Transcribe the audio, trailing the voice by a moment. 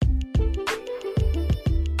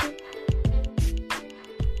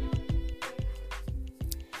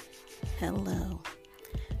Hello,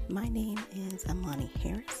 my name is Amani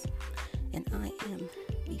Harris, and I am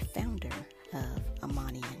the founder of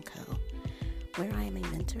Amani & Co., where I am a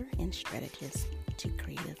mentor and strategist to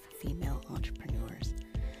creative female entrepreneurs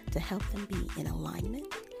to help them be in alignment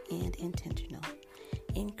and intentional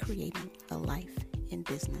in creating a life and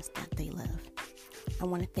business that they love. I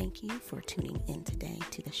want to thank you for tuning in today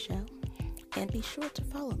to the show, and be sure to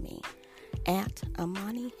follow me at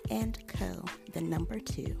Amani & Co., the number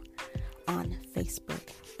 2, on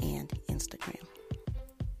Facebook and Instagram.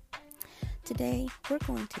 Today, we're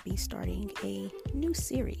going to be starting a new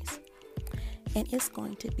series, and it's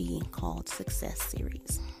going to be called Success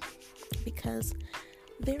Series, because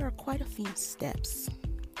there are quite a few steps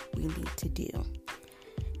we need to do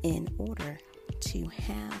in order to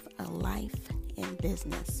have a life and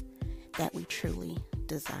business that we truly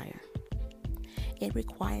desire. It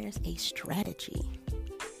requires a strategy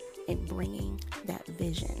in bringing that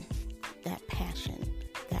vision, that passion,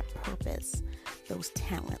 that purpose, those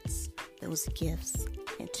talents, those gifts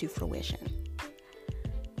into fruition.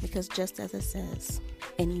 Because just as it says,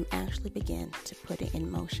 and you actually begin to put it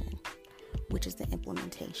in motion, which is the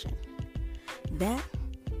implementation. That,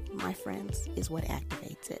 my friends, is what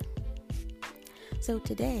activates it. So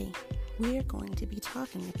today, we're going to be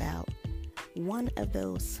talking about one of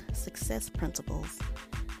those success principles,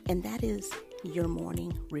 and that is your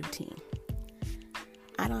morning routine.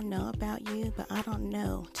 I don't know about you, but I don't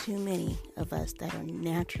know too many of us that are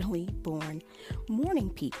naturally born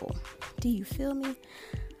morning people. Do you feel me?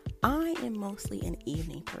 I am mostly an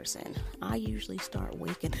evening person. I usually start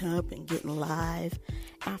waking up and getting live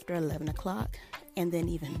after 11 o'clock, and then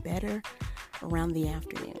even better around the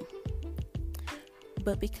afternoon.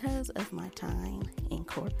 But because of my time in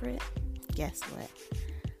corporate, guess what?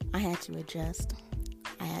 I had to adjust,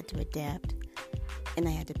 I had to adapt, and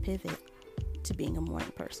I had to pivot to being a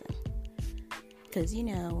morning person. Because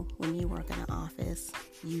when you work in an office,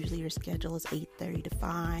 usually your schedule is 8:30 to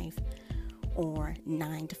 5, or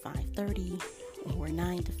 9 to 5:30, or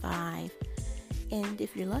 9 to 5. And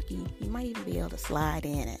if you're lucky, you might even be able to slide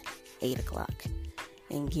in at 8 o'clock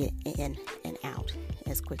and get in and out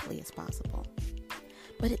as quickly as possible.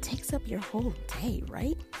 But it takes up your whole day,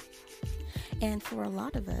 right? And for a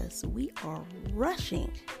lot of us, we are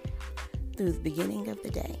rushing through the beginning of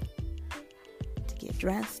the day to get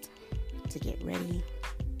dressed, to get ready,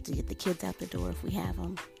 to get the kids out the door if we have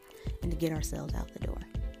them, and to get ourselves out the door.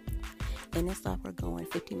 And it's like we're going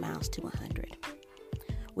 50 miles to 100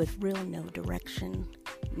 with no direction,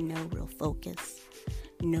 no real focus,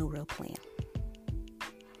 no real plan.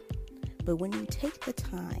 But when you take the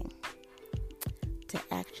time to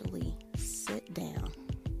actually sit down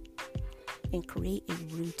and create a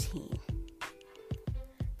routine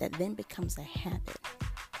that then becomes a habit,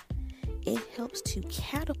 it helps to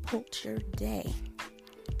catapult your day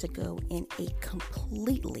to go in a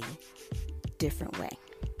completely different way.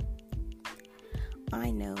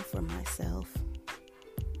 I know for myself,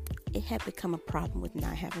 it had become a problem with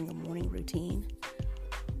not having a morning routine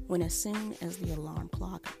when as soon as the alarm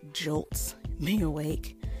clock jolts me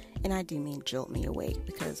awake, and I do mean jolt me awake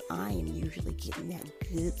because I am usually getting that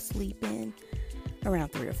good sleep in around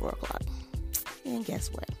 3 or 4 o'clock. And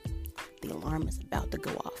guess what? The alarm is about to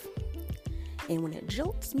go off. And when it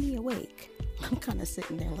jolts me awake, I'm kind of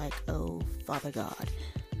sitting there like, oh, Father God,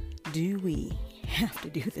 do we have to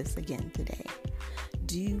do this again today?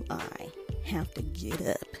 Do I have to get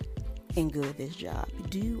up and go to this job?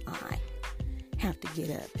 Do I have to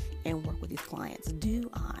get up and work with these clients? Do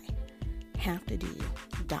I have to do ...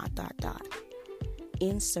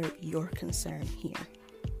 Insert your concern here.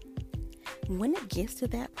 When it gets to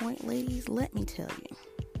that point, ladies, let me tell you,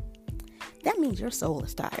 that means your soul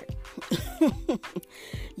is tired.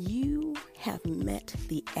 You have met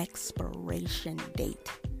the expiration date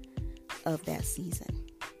of that season,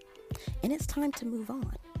 and it's time to move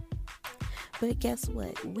on. But guess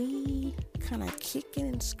what? We kind of kicking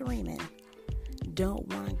and screaming don't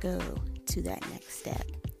want to go to that next step.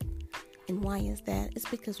 And why is that? It's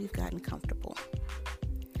because we've gotten comfortable.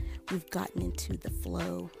 We've gotten into the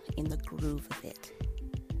flow and the groove of it.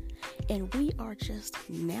 And we are just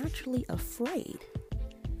naturally afraid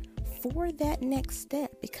for that next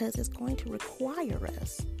step because it's going to require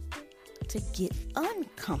us to get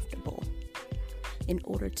uncomfortable in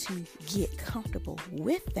order to get comfortable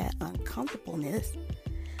with that uncomfortableness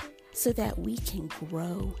so that we can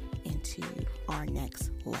grow into our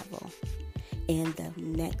next level and the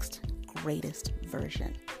next greatest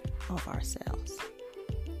version of ourselves.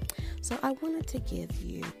 So I wanted to give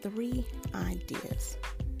you 3 ideas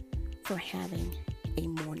for having a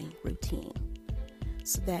morning routine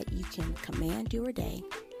so that you can command your day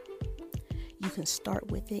You can start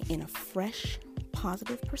with it in a fresh,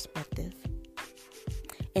 positive perspective,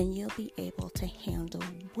 and you'll be able to handle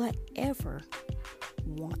whatever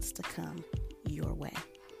wants to come your way.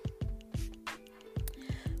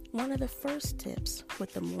 One of the first tips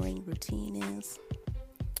with the morning routine is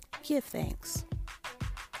give thanks.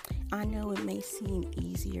 I know it may seem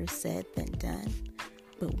easier said than done,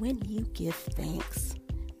 but when you give thanks,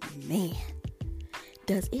 man,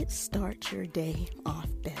 does it start your day off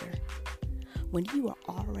better. When you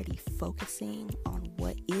are already focusing on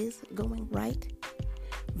what is going right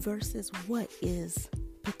versus what is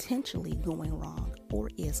potentially going wrong or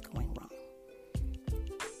is going wrong.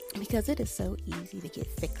 Because it is so easy to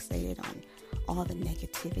get fixated on all the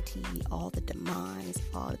negativity, all the demise,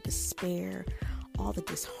 all the despair, all the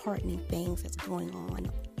disheartening things that's going on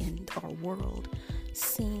in our world,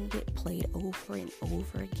 seeing it played over and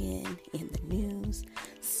over again in the news,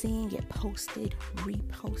 seeing it posted,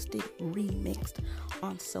 reposted, remixed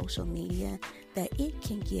on social media, that it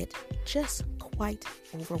can get just quite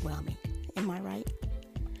overwhelming. Am I right?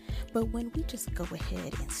 But when we just go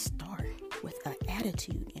ahead and start with an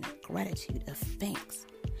attitude and a gratitude of thanks,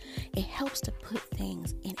 it helps to put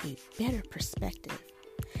things in a better perspective.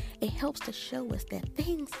 It helps to show us that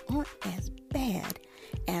things aren't as bad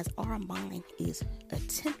as our mind is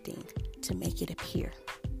attempting to make it appear.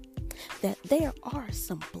 That there are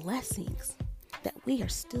some blessings that we are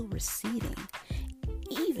still receiving,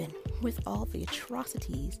 even with all the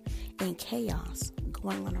atrocities and chaos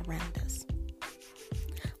going on around us.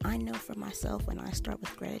 I know for myself, when I start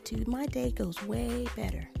with gratitude, my day goes way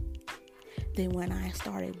better than when I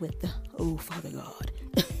started with the, oh, Father God,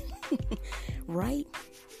 right?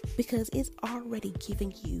 Because it's already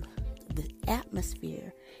giving you the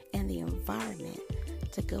atmosphere and the environment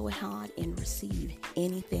to go ahead and receive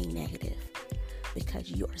anything negative, because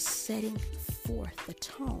you are setting forth the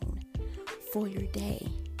tone for your day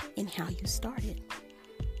and how you started.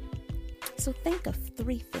 So think of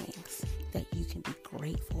 3 things that you can be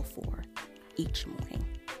grateful for each morning.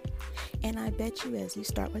 And I bet you as you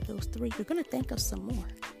start with those 3, you're going to think of some more.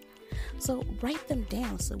 So write them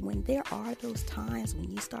down, so when there are those times when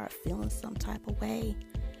you start feeling some type of way,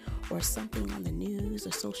 or something on the news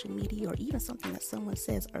or social media, or even something that someone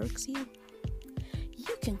says irks you,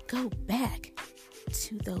 you can go back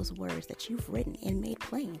to those words that you've written and made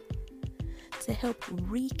plain to help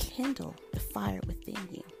rekindle the fire within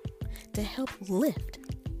you, to help lift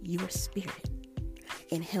your spirit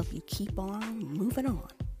and help you keep on moving on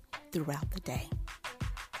throughout the day.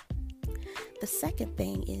 The second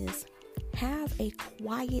thing is have a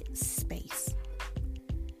quiet space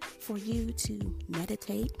for you to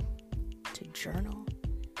meditate, to journal,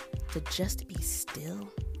 to just be still,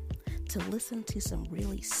 to listen to some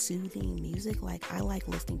really soothing music. Like I like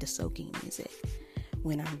listening to soaking music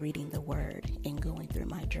when I'm reading the word and going through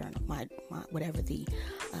my journal, my whatever the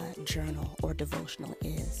journal or devotional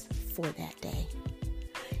is for that day.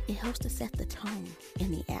 It helps to set the tone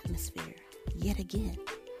in the atmosphere yet again,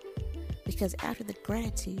 because after the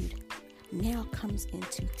gratitude now comes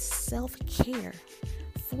into self-care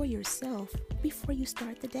for yourself before you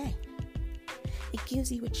start the day. It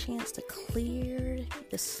gives you a chance to clear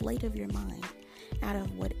the slate of your mind out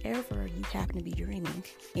of whatever you happen to be dreaming.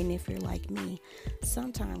 And if you're like me,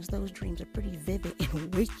 sometimes those dreams are pretty vivid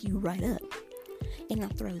and wake you right up and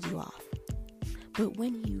that throws you off. But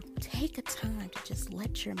when you take a time to just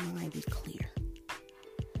let your mind be clear,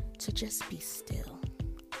 to just be still,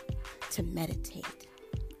 to meditate,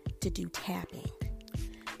 to do tapping,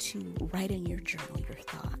 to write in your journal your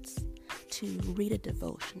thoughts, to read a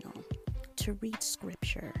devotional, to read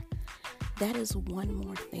scripture, that is one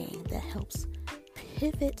more thing that helps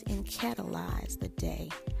pivot and catalyze the day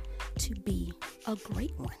to be a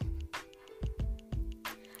great one.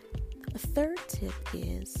 The third tip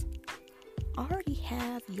is already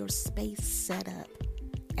have your space set up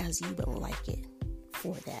as you would like it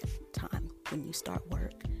for that time when you start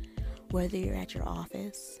work, whether you're at your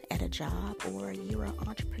office, at a job, or you're an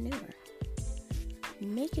entrepreneur.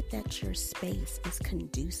 Make it that your space is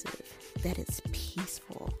conducive, that it's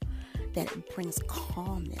peaceful, that it brings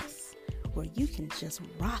calmness, where you can just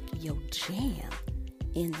rock your jam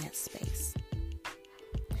in that space.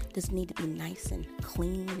 Does it need to be nice and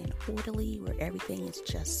clean and orderly, where everything is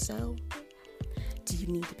just so? Do you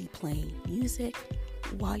need to be playing music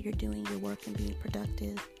while you're doing your work and being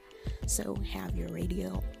productive? So have your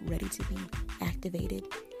radio ready to be activated.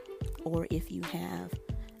 Or if you have,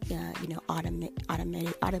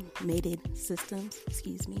 automated systems,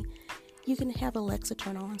 you can have Alexa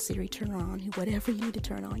turn on, Siri turn on, whatever you need to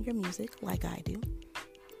turn on your music, like I do.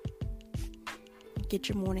 Get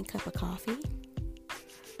your morning cup of coffee.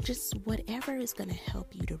 Just whatever is going to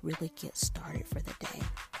help you to really get started for the day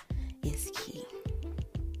is key.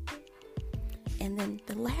 And then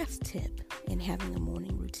the last tip in having a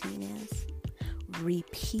morning routine is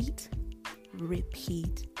repeat,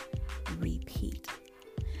 repeat, repeat.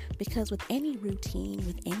 Because with any routine,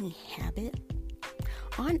 with any habit,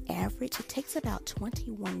 on average, it takes about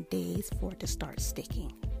 21 days for it to start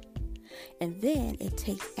sticking. And then it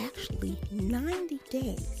takes actually 90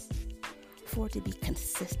 days for it to be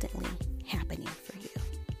consistently happening for you.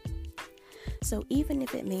 So even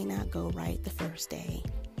if it may not go right the first day,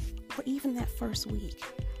 or even that first week,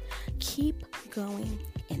 keep going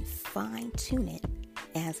and fine-tune it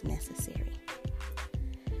as necessary.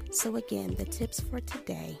 So again, the tips for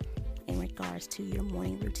today in regards to your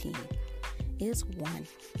morning routine is 1,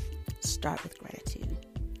 start with gratitude.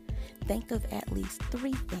 Think of at least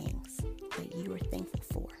 3 things that you are thankful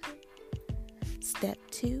for. Step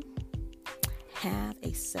 2, have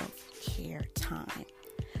a self-care time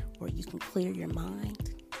where you can clear your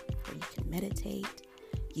mind, where you can meditate,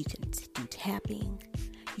 you can do tapping,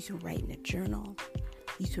 you can write in a journal,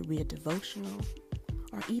 you can read a devotional,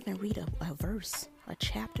 or even read a verse, a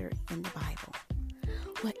chapter in the Bible.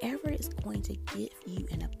 Whatever is going to give you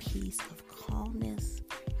in a piece of calmness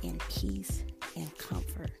and peace and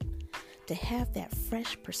comfort, to have that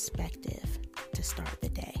fresh perspective to start the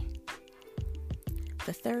day.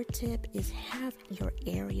 The third tip is have your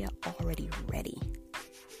area already ready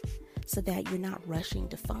so that you're not rushing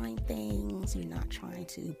to find things, you're not trying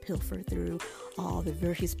to pilfer through all the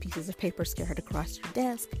various pieces of paper scattered across your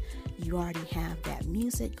desk. You already have that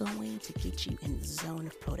music going to get you in the zone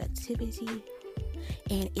of productivity,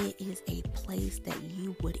 and it is a place that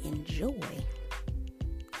you would enjoy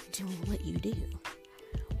doing what you do,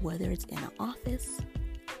 whether it's in an office,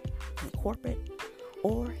 in corporate,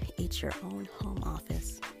 or it's your own home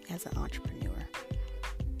office as an entrepreneur.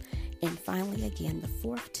 And finally, again, the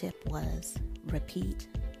 4th tip was repeat,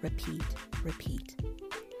 repeat, repeat.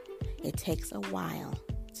 It takes a while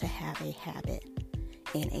to have a habit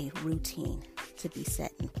and a routine to be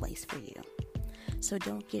set in place for you. So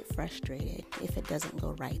don't get frustrated if it doesn't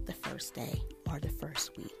go right the first day or the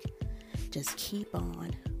first week. Just keep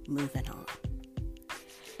on moving on.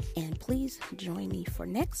 And please join me for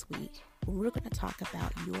next week when we're going to talk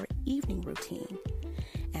about your evening routine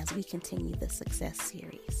as we continue the Success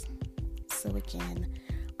series. So again,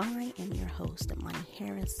 I am your host, Amani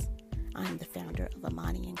Harris. I'm the founder of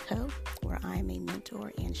Amani & Co., where I'm a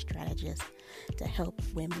mentor and strategist to help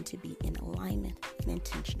women to be in alignment and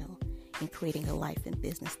intentional in creating a life and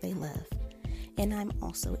business they love. And I'm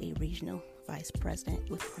also a regional vice president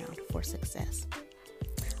with Crown for Success.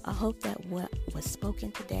 I hope that what was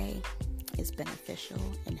spoken today is beneficial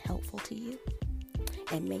and helpful to you,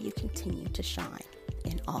 and may you continue to shine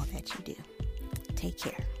in all that you do. Take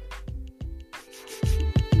care.